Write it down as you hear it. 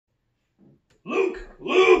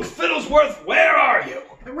Luke Fiddlesworth, where are you?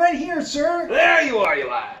 I'm right here, sir. There you are, you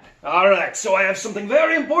lad. Alright, so I have something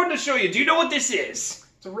very important to show you. Do you know what this is?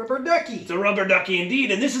 It's a rubber ducky. It's a rubber ducky indeed,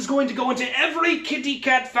 and this is going to go into every kitty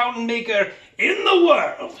cat fountain maker in the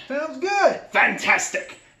world. Sounds good.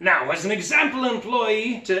 Fantastic. Now, as an example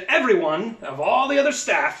employee to everyone of all the other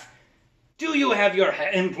staff, do you have your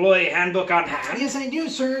employee handbook on hand? Yes, I do,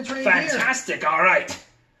 sir. It's right Fantastic, all right.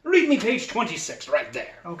 Read me page 26 right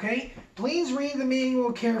there. Okay. Please read the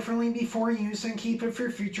manual carefully before use and keep it for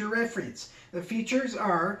future reference. The features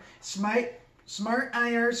are Smart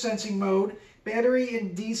IR sensing mode, battery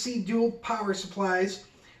and DC dual power supplies,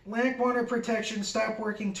 lamp water protection stop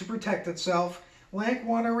working to protect itself, lamp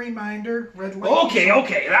water reminder, red light. Okay,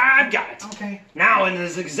 I've got it. Okay. Now, in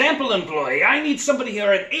this example employee, I need somebody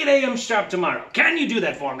here at 8 a.m. sharp tomorrow. Can you do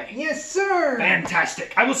that for me? Yes, sir.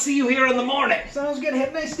 Fantastic. I will see you here in the morning. Sounds good. Have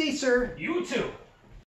a nice day, sir. You too.